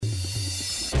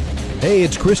Hey,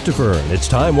 it's Christopher, and it's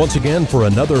time once again for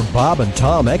another Bob and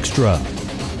Tom Extra.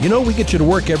 You know, we get you to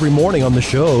work every morning on the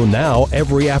show. Now,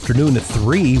 every afternoon at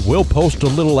 3, we'll post a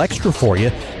little extra for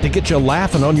you to get you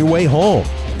laughing on your way home.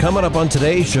 Coming up on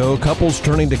today's show, couples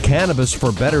turning to cannabis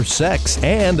for better sex,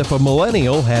 and if a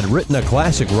millennial had written a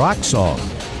classic rock song.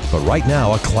 But right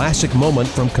now, a classic moment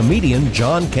from comedian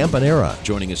John Campanera.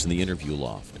 Joining us in the interview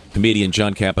loft, comedian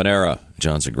John Campanera.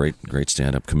 John's a great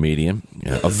stand-up comedian,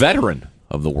 a veteran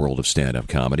of the world of stand-up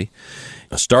comedy.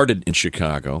 Started in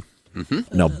Chicago.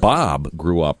 Mm-hmm. Now, Bob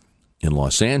grew up in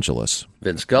Los Angeles.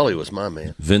 Vin Scully was my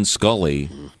man. Vin Scully.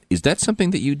 Is that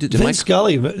something that you did? Vin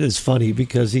Scully is funny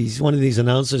because he's one of these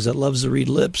announcers that loves to read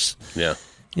lips. Yeah.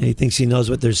 And he thinks he knows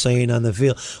what they're saying on the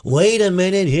field. Wait a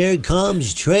minute, here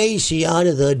comes Tracy out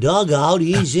of the dugout.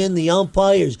 He's in the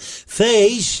umpire's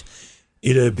face.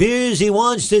 It appears he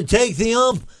wants to take the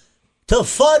ump to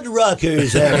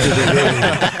Fuddruckers after the game.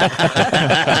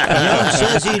 Young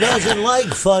says he doesn't like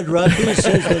Fuddruckers,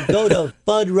 says to go to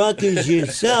Fuddruckers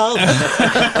yourself.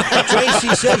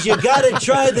 Tracy says you got to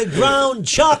try the ground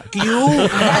chuck, you.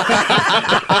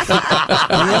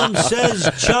 Young says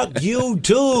chuck you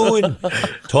too and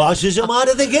tosses him out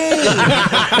of the game.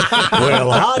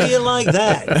 Well, how do you like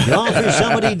that? You offer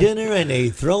somebody dinner and they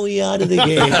throw you out of the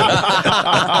game.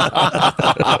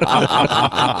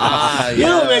 You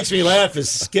know what makes me laugh is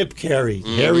Skip Carey,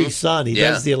 Harry's son. He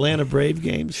does the Atlanta Brave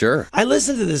games. Sure. I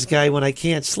listen to this guy when I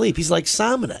can't sleep. He's like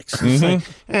Sominex. He's like,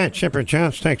 Chipper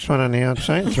Jones takes one on the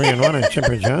outside, 3-1 on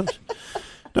Chipper Jones.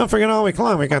 Don't forget all week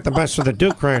long, we got the best of the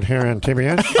Duke right here on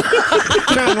TBS.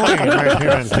 John Wayne right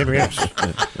here on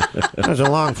TBS. There's a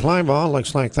long fly ball.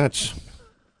 Looks like that's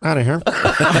out of here.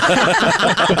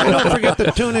 Don't forget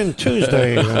to tune in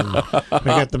Tuesday. We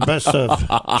got the best of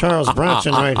Charles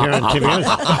Bronson right here on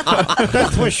TBS.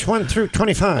 Death Wish 1 through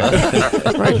 25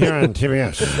 right here on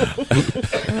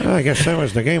TBS. I guess that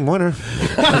was the game winner.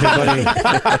 Everybody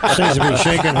seems to be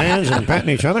shaking hands and patting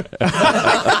each other.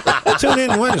 Tune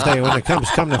in Wednesday when the Cubs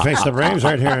come to face the Braves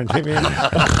right here on TBS.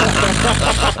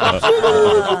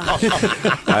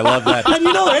 I love that. And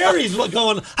you know, Harry's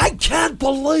going, I can't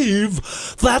believe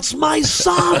that's my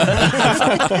son.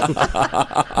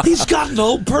 He's got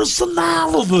no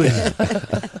personality.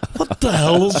 What the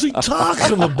hell is he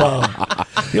talking about?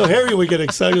 You know, Harry would get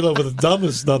excited over the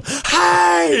dumbest stuff.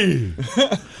 Hey!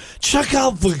 Check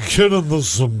out the kid in the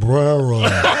sombrero.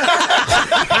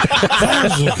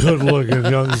 That's a good-looking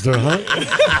youngster, huh?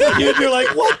 You're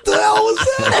like, what the hell is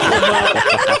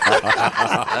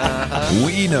that?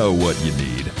 We know what you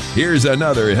need. Here's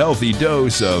another healthy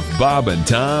dose of Bob and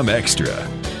Tom Extra.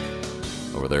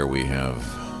 Over there we have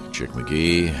Chick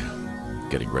McGee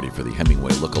getting ready for the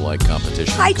Hemingway lookalike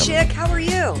competition. Hi, Chick. How are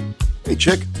you? Hey,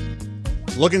 Chick.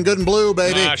 Looking good and blue,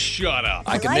 baby. Shut up.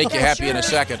 I can make you happy in a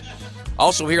second.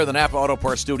 Also here in the Napa Auto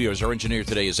Parts Studios, our engineer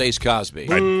today is Ace Cosby.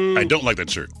 I don't like that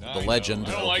shirt. The legend.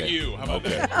 I don't like you. How about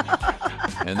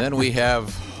that? And then we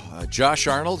have Josh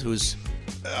Arnold, who's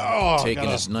taking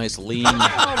his nice lean Oh,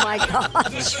 my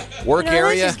gosh. work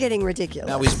area. This is getting ridiculous.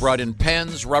 Now he's brought in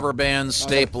pens, rubber bands,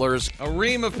 staplers. A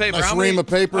ream of paper. Nice How many, ream of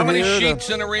paper How many here to-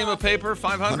 sheets in a ream of paper?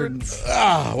 500?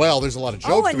 Well, there's a lot of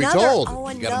jokes to be told.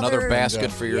 You got another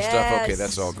basket for your stuff? Okay,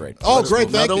 that's all great. Oh, great,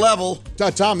 thank you. Another level.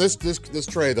 Tom, this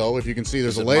tray, though, if you can see,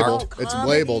 there's a label. marked? It's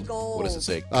labeled. What does it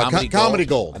say? Comedy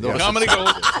Gold. I noticed Comedy Gold.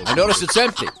 I noticed it's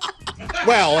empty.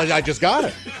 Well, I just got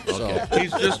it. Okay.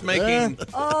 He's just making...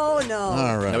 Oh, no.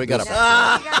 All right. Now we got a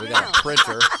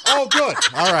printer. Oh, good.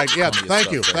 All right. Yeah,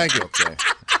 thank you. Okay.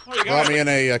 Brought me in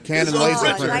a Canon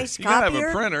laser printer. Nice You gotta have copier.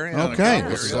 a printer. Yeah, and a Okay, copier.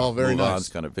 this is all very Move on. nice. It's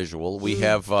kind of visual. We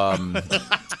have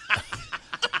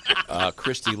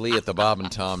Christy Lee at the Bob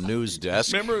and Tom news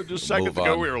desk. Remember just seconds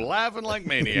ago we were laughing like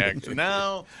maniacs.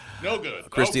 Now, no good.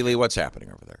 Christy Lee, what's happening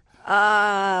over there?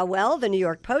 Well, the New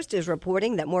York Post is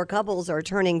reporting that more couples are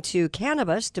turning to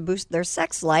cannabis to boost their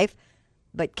sex life.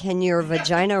 But can your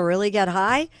vagina really get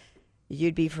high?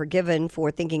 You'd be forgiven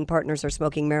for thinking partners are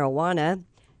smoking marijuana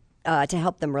to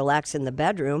help them relax in the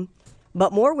bedroom.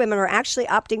 But more women are actually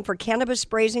opting for cannabis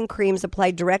sprays and creams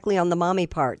applied directly on the mommy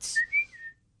parts.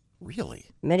 Really?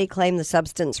 Many claim the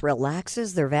substance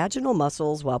relaxes their vaginal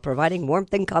muscles while providing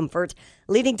warmth and comfort,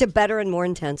 leading to better and more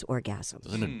intense orgasms.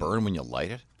 Doesn't it burn when you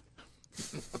light it?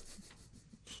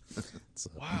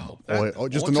 Wow. Oil,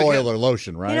 just an oil or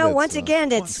lotion, right? You know, It's, once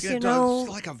again, it's, It's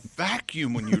like a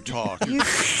vacuum when you talk.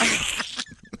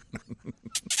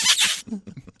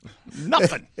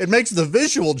 Nothing. It makes the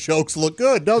visual jokes look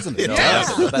good, doesn't it?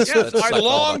 Yes. That's Yes, like I all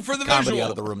long the for the comedy visual. out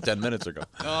of the room 10 minutes ago.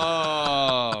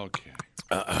 Oh, okay.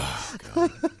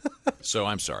 So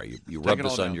I'm sorry. You Take rub it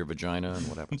all this on down. your vagina, and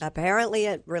what happens? Apparently,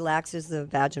 it relaxes the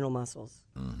vaginal muscles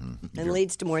and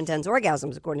leads to more intense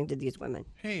orgasms, according to these women.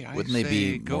 Hey, I Wouldn't say they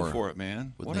be go more- for it,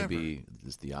 man. Wouldn't Whatever. they be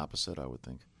the opposite? I would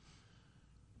think.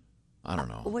 I don't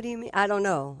know. What do you mean? I don't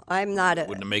know. I'm not a.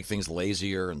 Wouldn't it make things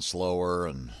lazier and slower?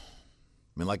 And I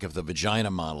mean, like if the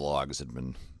vagina monologues had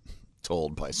been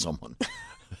told by someone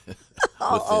with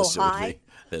this, hi.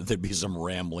 there'd be some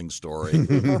rambling story.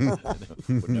 It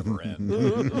would never end.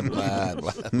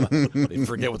 They'd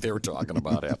forget what they were talking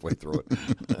about halfway through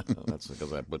it. That's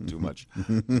because I put too much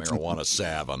marijuana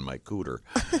salve on my cooter.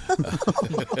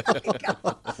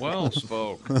 Well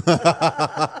spoke.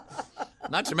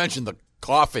 Not to mention the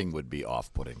coughing would be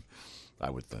off-putting, I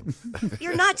would think.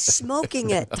 You're not smoking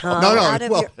it, Tom. No, out of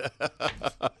well- your-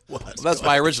 Well, that's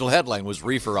my original headline was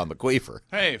reefer on the queefer.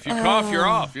 Hey, if you cough, you're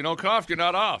off. You don't cough, you're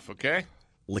not off, okay?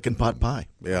 Licking pot pie.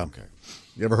 Yeah. Okay.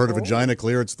 You ever heard a vagina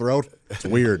clear its throat? It's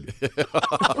weird. Put that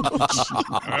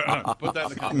in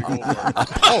the comedy gold.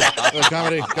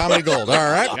 Oh, comedy gold.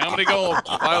 All right. Comedy gold.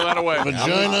 File that away.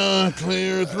 Vagina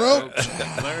clear throat.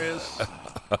 There is.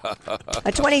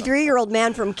 a 23-year-old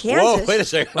man from Whoa, Kansas. wait a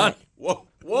second. Hon.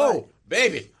 Whoa,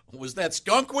 baby. Was that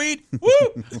skunk weed?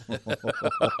 Woo!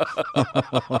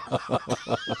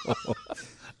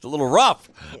 It's a little rough.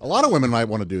 A lot of women might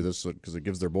want to do this because it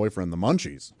gives their boyfriend the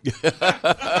munchies.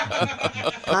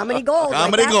 Comedy gold.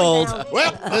 Comedy that gold.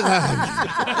 one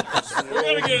down.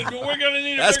 We're gonna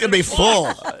need a That's going to be full.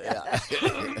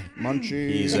 Munchies.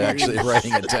 He's actually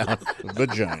writing it down.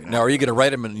 Vagina. Now, are you going to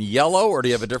write them in yellow, or do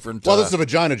you have a different... Well, this is a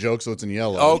vagina joke, so it's in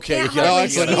yellow. Okay, Can't you got hardly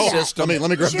it see in the it. system. Let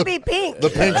me grab Should be pink.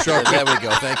 the pink shark. There we go.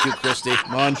 Thank you, Christy.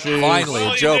 Munchies. Finally,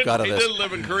 Well, a joke out of he this. did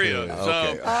live in Korea.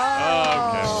 Okay. So,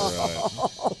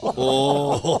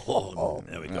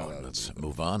 There we go. Let's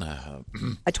move on. A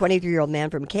 23-year-old man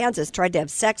from Kansas tried to have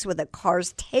sex with a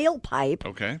car's tailpipe.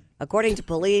 okay. According to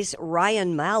police,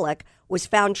 Ryan Malik was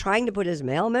found trying to put his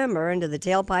male member into the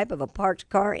tailpipe of a parked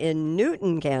car in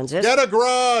Newton, Kansas. Get a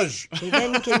garage. He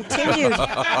then continued.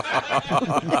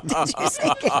 Did you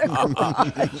say get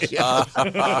a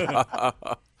garage?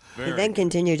 He then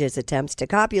continued his attempts to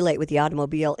copulate with the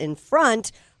automobile in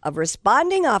front of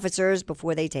responding officers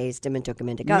before they tased him and took him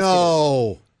into custody.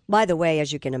 No. By the way,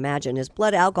 as you can imagine, his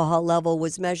blood alcohol level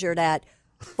was measured at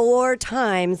 4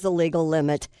 times the legal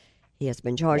limit. He has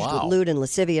been charged with lewd and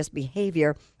lascivious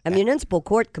behavior. A municipal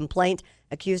court complaint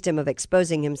accused him of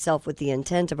exposing himself with the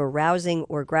intent of arousing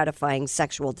or gratifying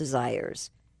sexual desires.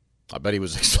 I bet he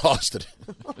was exhausted.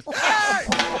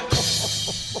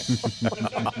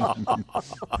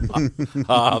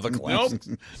 The classics.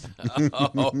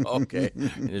 Oh, okay.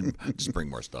 Just bring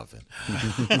more stuff in.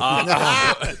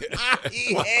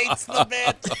 He hates the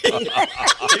bit.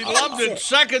 He loved it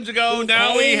seconds ago.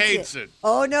 Now he hates it.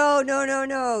 Oh, no,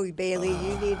 Bailey,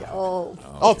 you need,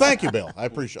 Oh, thank you, Bill. I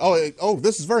appreciate. Oh,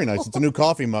 this is very nice. It's a new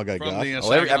coffee mug I From got,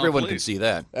 the Everyone can see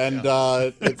that. and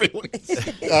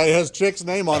it has Chick's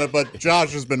name on it, but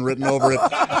Josh has been written over it.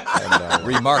 And,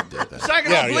 Remarked it.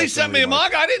 Second, Yeah, police yeah, sent me a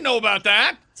mug. I didn't know about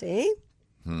that. see?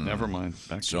 Never mind.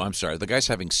 Back to So I'm sorry. The guy's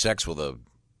having sex with a...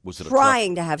 Was it a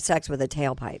Trying to have sex with a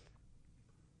tailpipe. truck?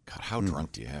 God, how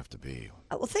drunk do you have to be?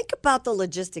 Well, think about the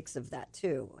logistics of that,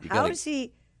 too. How gotta- does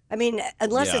he, I mean,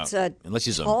 unless Yeah, it's a unless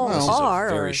he's a, tall unless he's a car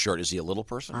very or- short. Is he a little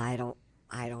person? I don't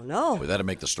know. Boy, that'd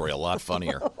make the story a lot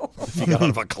funnier. If he got out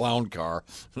of a clown car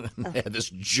and had this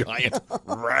giant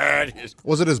red...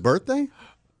 was it his birthday?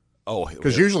 Oh,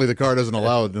 Because usually the car doesn't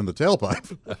allow it in the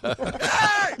tailpipe.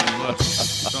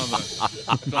 It's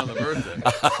on the birthday.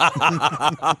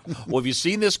 well, have you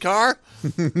seen this car?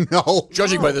 No.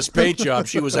 Judging by this paint job,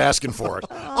 she was asking for it.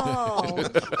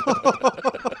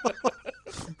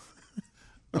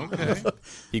 Okay.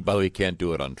 He, by the way, can't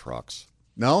do it on trucks.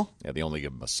 No? Yeah, they only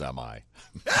give him a semi.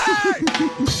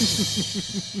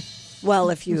 Well,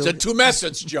 if you It's a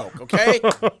two-message joke, okay?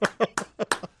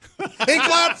 He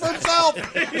clapped for himself.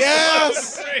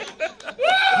 Yes.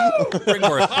 bring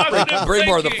more of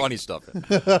the thinking. funny stuff in.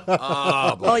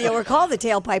 well, you'll recall the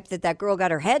tailpipe that girl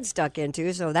got her head stuck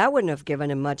into, so that wouldn't have given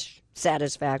him much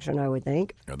satisfaction, I would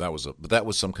think. Yeah, that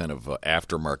was some kind of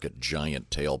aftermarket giant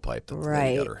tailpipe that the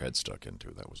lady got her head stuck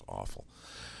into. That was awful.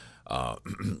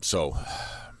 So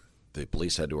the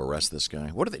police had to arrest this guy.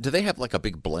 What do they have, like a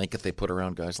big blanket they put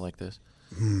around guys like this?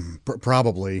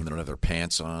 Probably. And they don't have their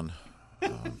pants on.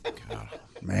 God.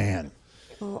 Man.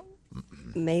 Well,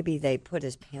 maybe they put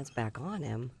his pants back on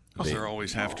him. They're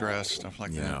always half dressed, stuff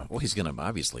like Yeah. that. Well, he's gonna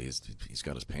obviously he's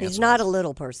got his pants. He's on. not a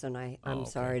little person, I'm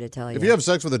sorry to tell you. If you have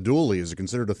sex with a dually, is it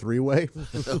considered a three-way?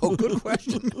 Oh, good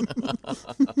question.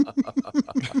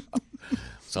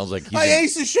 Sounds like My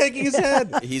ace is shaking his head.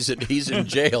 he's in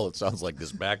jail. It sounds like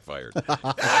this backfired.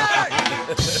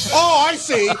 Oh, I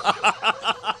see.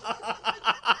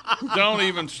 Don't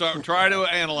even try to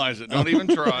analyze it. Don't even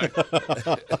try.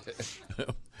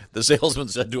 The salesman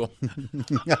said to him,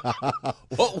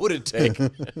 "What would it take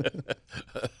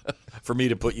for me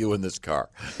to put you in this car?"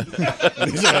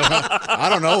 I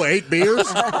don't know, 8 beers?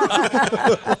 8?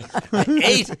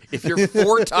 If you're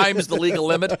 4 times the legal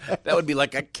limit, that would be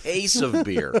like a case of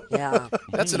beer. Yeah.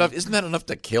 That's enough. Isn't that enough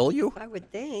to kill you? I would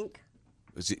think.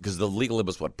 Because the legal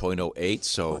limit is what, 0.08?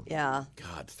 So, Yeah.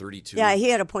 God, 32. Yeah, he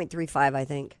had a 0.35, I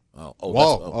think. Oh,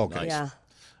 Whoa, okay. Nice. Yeah.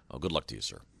 Oh, good luck to you,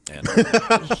 sir. And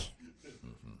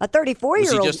A 34-year-old.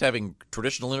 was he just having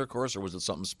traditional intercourse, or was it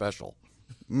something special?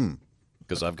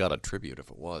 Because I've got a tribute. If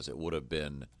it was, it would have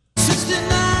been.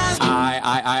 I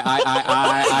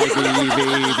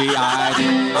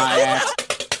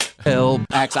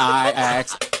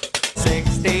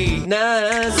 69.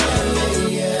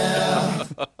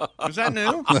 Is that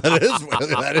new?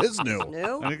 That is new.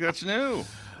 No, I think that's new.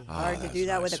 hard to do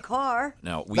that with a car.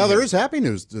 Now, Now, there is happy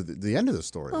news to the end of the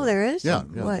story. Oh, there is? Yeah.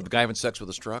 What? the guy having sex with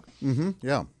his truck.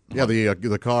 Yeah. Yeah,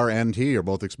 the car and he are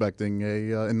both expecting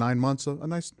in 9 months a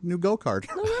nice new go-kart.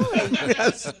 Oh, really?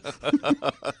 Yes.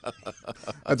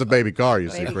 That's a baby car, you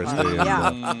see, Christy. and, Yeah,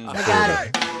 I got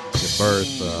it. Give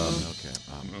birth.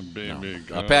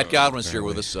 Pat Godwin's here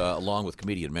with us, along with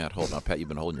comedian Matt Holt. Now, Pat, you've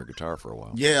been holding your guitar for a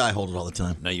while. Yeah, I hold it all the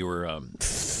time. Now, you were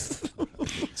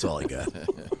That's all I got.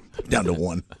 Down to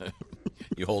 1.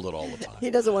 you hold it all the time. He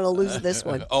doesn't want to lose this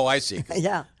one. Oh, I see.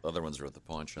 Yeah. The other ones are at the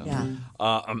pawn shop. Yeah.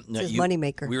 Now, his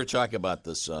moneymaker. We were talking about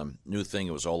this new thing.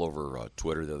 It was all over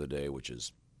Twitter the other day, which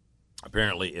is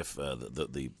apparently if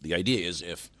the idea is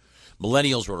if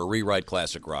millennials were to rewrite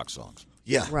classic rock songs,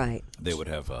 Yeah. Right. they would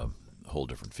have a whole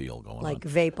different feel going Like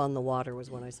on. vape on the water was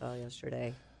one I saw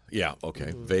yesterday. Yeah,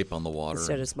 okay. Vape on the water.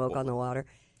 Instead of smoke on the water.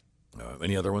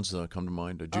 Any other ones come to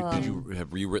mind? Did you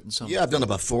have rewritten something? Yeah, I've done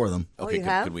about 4 of them. Okay, you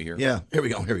have? Can we hear? Yeah, here we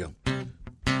go.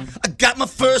 I got my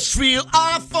first real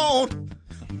iPhone.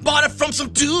 Bought it from some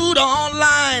dude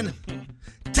online.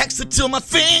 Texted till my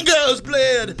fingers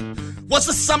bled. Was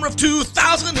the summer of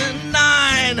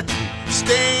 2009.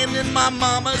 Staying in my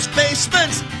mama's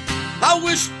basement. I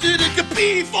wish that it could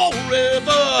be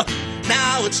forever.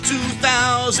 Now it's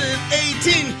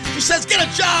 2018. She says, get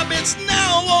a job, it's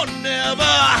now or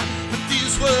never. But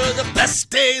these were the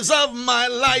best days of my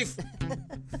life.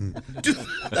 Dude,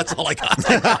 that's all I got.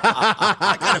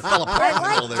 I kind of fell apart in the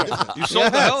middle there, didn't I? You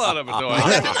sold the hell out of it, though.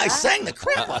 I sang the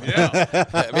crap out of it.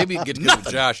 Yeah. Maybe you could get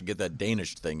Josh and get that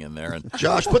Danish thing in there. And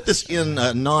Josh, put this in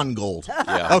non-gold.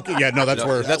 yeah, Okay, yeah, no, that's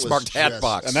where. that's was marked hat just-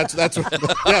 box. And that's yes,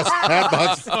 hat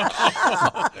box.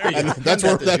 And that's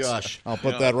where to that's. Josh. I'll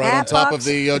put that right on Hat top box?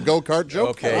 of the go-kart joke.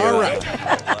 Okay, all right.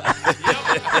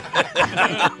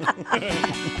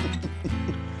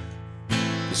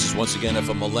 This is once again if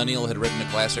a millennial had written a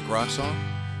classic rock song.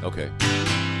 Okay.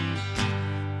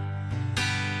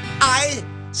 I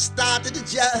started a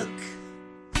joke.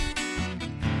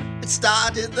 It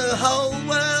started the whole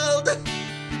world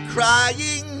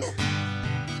crying.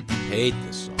 Hate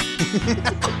this song.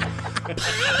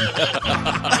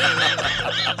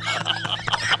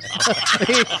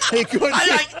 He couldn't.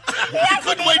 I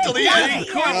couldn't wait till the end.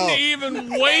 Couldn't even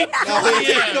wait till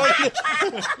the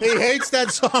end. He hates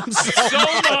that song so So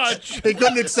much. He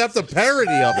couldn't accept the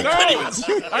parody of it. No,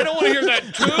 I don't want to hear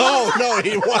that too. No,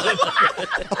 he wasn't.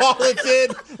 All it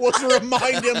did was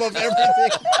remind him of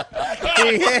everything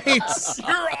he hates.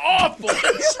 You're awful.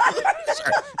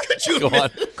 Could you Go on.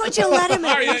 Could you let him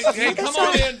All right, in? hey, come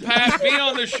on in, Pat. Be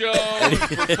on the show.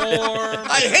 Perform.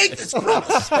 I hate this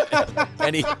premise.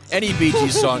 Any Bee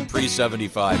Gees song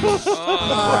pre-75.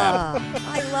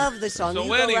 I love the song. So You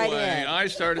go anyway, right ahead. I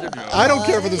started a joke. I don't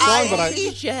care for the song, but I.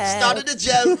 Started a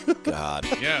joke. God,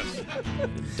 Yes.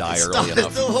 die early Started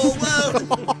enough. the whole world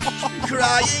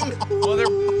crying. Well,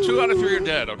 2 out of 3 are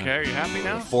dead. Okay, are you happy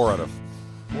now? 4 out of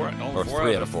 4, no, or 4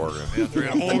 3 out of 4. Yeah, 3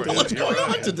 out of 4. What's You're going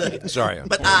right. on today? Sorry.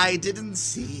 But I didn't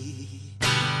see.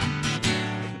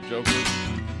 Joke.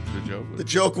 The joke. The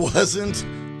joke wasn't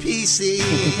PC.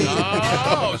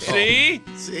 Oh, see?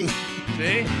 See?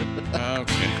 See?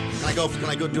 Okay. Can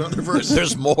I go do another verse?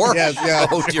 There's more? Yes, yeah.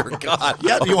 Oh, dear God.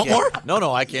 Yeah, do you want more?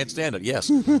 No, I can't stand it.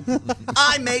 Yes.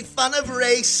 I made fun of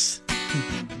race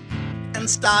and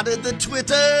started the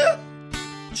Twitter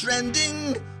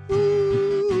trending.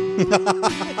 Ooh.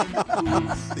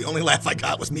 The only laugh I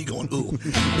got was me going, ooh.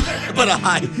 But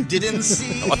I didn't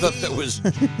see. I thought that was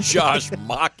Josh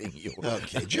mocking you.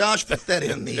 Okay, Josh, put that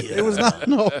in the... It was not,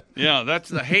 no. Yeah, that's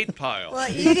the hate pile.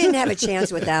 Well, you didn't have a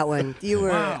chance with that one. You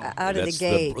were out of That's the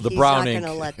gate. the He's brown not ink.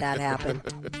 going to let that happen.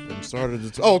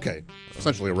 Okay.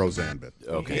 Essentially a Roseanne bit.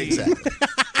 Okay. Exactly.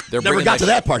 They're Never bringing got to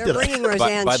that part, They're did I? bringing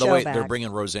Roseanne's By the show way, back. they're bringing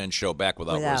Roseanne's show back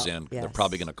without Roseanne. yes. They're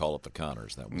probably going to call it the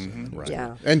Connors. That was it. Right.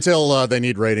 Yeah. Until they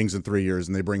need ratings in 3 years,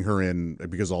 and they bring her in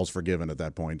because all's forgiven at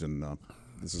that point. And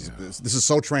this is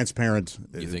so transparent.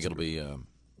 You think it'll be?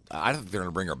 I don't think they're going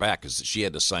to bring her back because she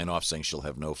had to sign off saying she'll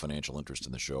have no financial interest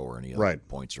in the show or any other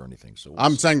points or anything. So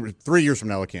I'm saying 3 years from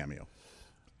now, a cameo.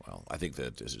 Well, I think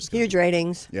that is Huge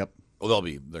ratings. Yep. Well,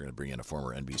 they're going to bring in a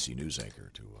former NBC news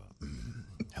anchor to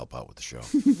help out with the show.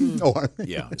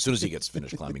 Yeah, as soon as he gets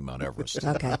finished climbing Mount Everest.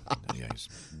 Okay. Yeah, he's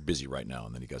busy right now,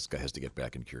 and then he has to get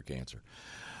back and cure cancer.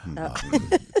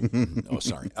 Oh,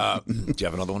 sorry. Do you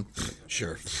have another one?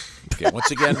 Sure. Okay,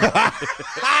 once again,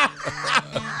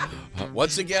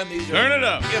 these are, Turn it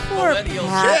up.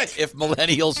 if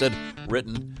millennials had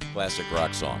written classic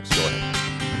rock songs. Go ahead.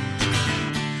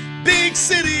 Big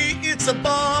city, it's a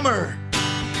bummer.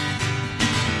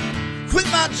 Quit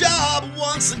my job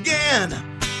once again.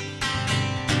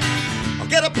 I'll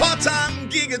get a part-time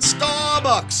gig at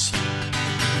Starbucks.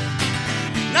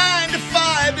 9 to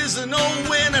 5 is a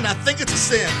no-win, and I think it's a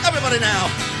sin. Everybody now.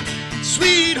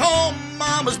 Sweet home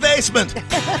mama's basement.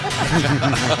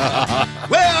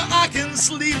 Where I can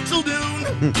sleep till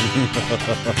noon.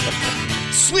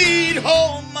 Sweet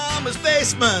home mama's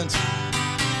basement.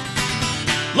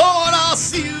 Lord, I'll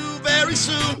see you very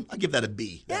soon. I'll give that a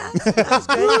B. Yeah, that's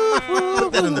good.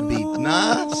 Put that in the B.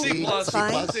 Nah, C plus.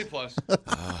 Fine. C plus.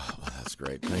 That's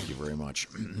great. Thank you very much.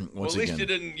 Well, at least you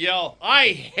didn't yell, I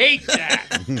hate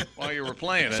that, while you were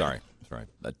playing it. Sorry.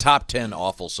 The top 10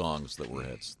 awful songs that were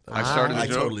hits. I started the I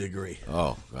joke. totally agree.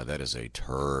 Oh, God, that is a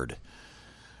turd.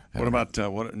 What about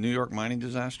New York mining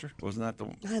disaster? Wasn't that the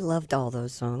one? I loved all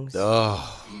those songs.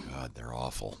 Oh, God, they're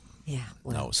awful. Yeah.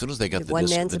 Well, No, as soon as they got one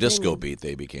the man's disco opinion. beat,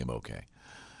 they became okay.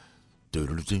 You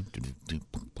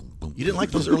didn't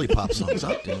like those early pop songs,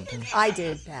 huh? I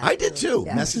did, Pat. I did too.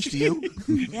 Yes. Message to you.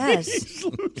 Yes.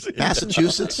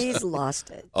 Massachusetts. He's lost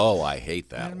it. Oh, I hate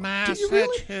that one. Did you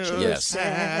really? Yes.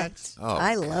 Oh,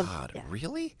 I love God, yeah.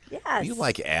 really? Yes. You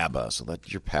like ABBA, so that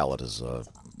your palate has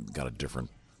got a different...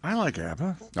 I like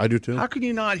ABBA. I do too. How can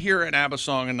you not hear an ABBA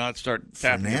song and not start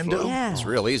tapping your Fernando? foot? Yeah. It's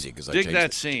real easy because I Dig changed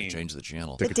that scene. changed the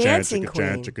channel. The dancing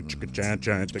queen. Who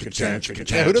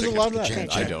doesn't love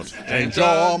that? I don't. Change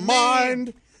your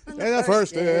mind. And the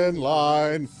first in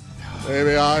line.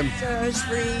 Maybe I'm. Search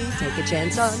free. Take a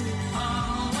chance on.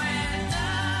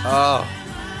 Oh.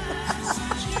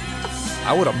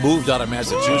 I would have moved out of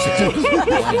Massachusetts.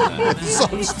 So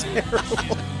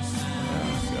terrible.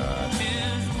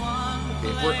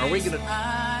 Are we going to...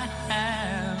 God.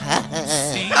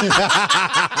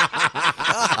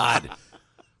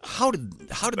 How did they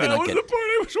That not was get... the part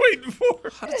I was waiting for.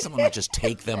 How did someone not just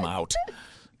take them out?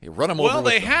 They run them over Well,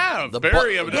 with they the- have. the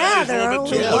Barry bu- evidently Yeah, is a there are little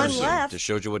bit only too one loose. left. Just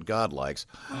shows you what God likes.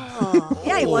 Oh,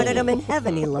 yeah, he wanted him in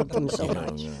heaven. He loved him so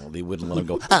much. They wouldn't let him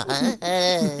go.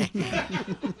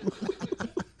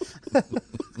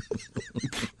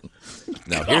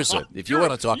 Now, here's it. If you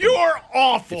want to talk... You are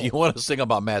awful. If you want to sing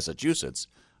about Massachusetts,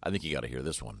 I think you got to hear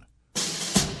this one.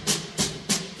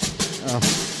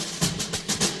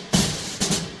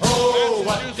 Oh,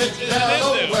 what did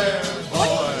Delaware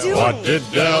boy? What did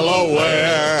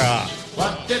Delaware?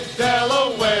 What did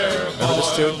Delaware Remember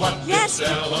this tune? Yes.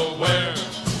 Delaware.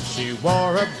 She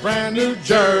wore a brand new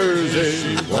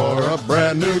jersey. She wore a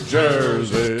brand new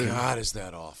jersey. God, is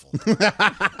that awful?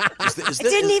 It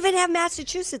didn't even have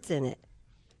Massachusetts in it.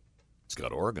 It's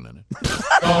got Oregon in it.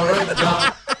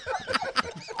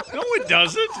 No, it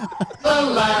doesn't.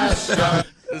 Alaska.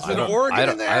 Is it Oregon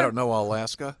in there? I don't know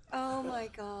Alaska. Oh, my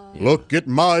God. Look at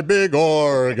my big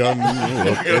Oregon.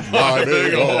 Look at my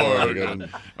big Oregon.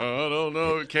 I don't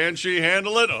know. Can she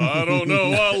handle it? I don't know.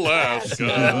 Alaska.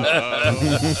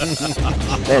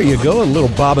 There you go, a little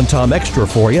Bob and Tom Extra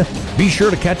for you. Be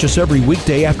sure to catch us every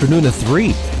weekday afternoon at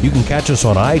 3. You can catch us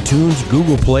on iTunes,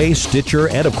 Google Play, Stitcher,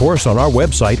 and of course on our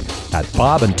website at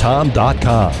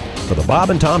bobandtom.com. For the Bob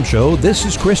and Tom Show, this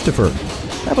is Christopher.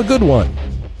 Have a good one.